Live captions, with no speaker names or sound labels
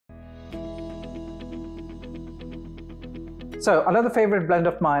So another favorite blend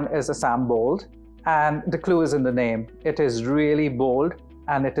of mine is Assam Bold, and the clue is in the name. It is really bold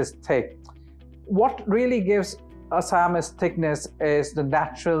and it is thick. What really gives Assam its thickness is the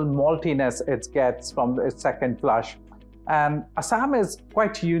natural maltiness it gets from its second flush. And Assam is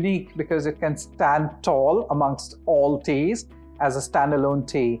quite unique because it can stand tall amongst all teas as a standalone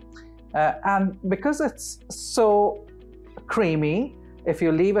tea. And because it's so creamy, if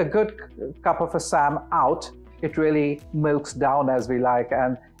you leave a good cup of Assam out, it really milks down as we like,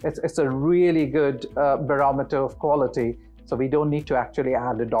 and it's a really good barometer of quality. So we don't need to actually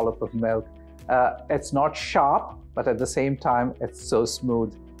add a dollop of milk. It's not sharp, but at the same time, it's so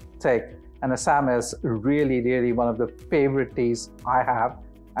smooth, thick. And Assam is really, really one of the favorite teas I have,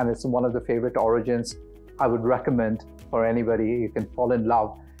 and it's one of the favorite origins I would recommend for anybody. You can fall in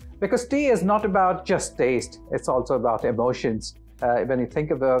love. Because tea is not about just taste, it's also about emotions. When you think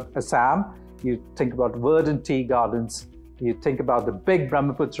about Assam, you think about verdant tea gardens. You think about the big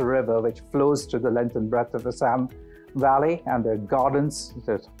Brahmaputra River, which flows through the length and breadth of Assam Valley, and the gardens,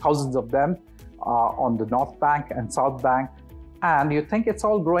 there's thousands of them on the north bank and south bank. And you think it's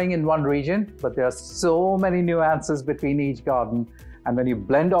all growing in one region, but there are so many nuances between each garden. And when you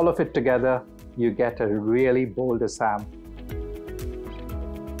blend all of it together, you get a really bold Assam.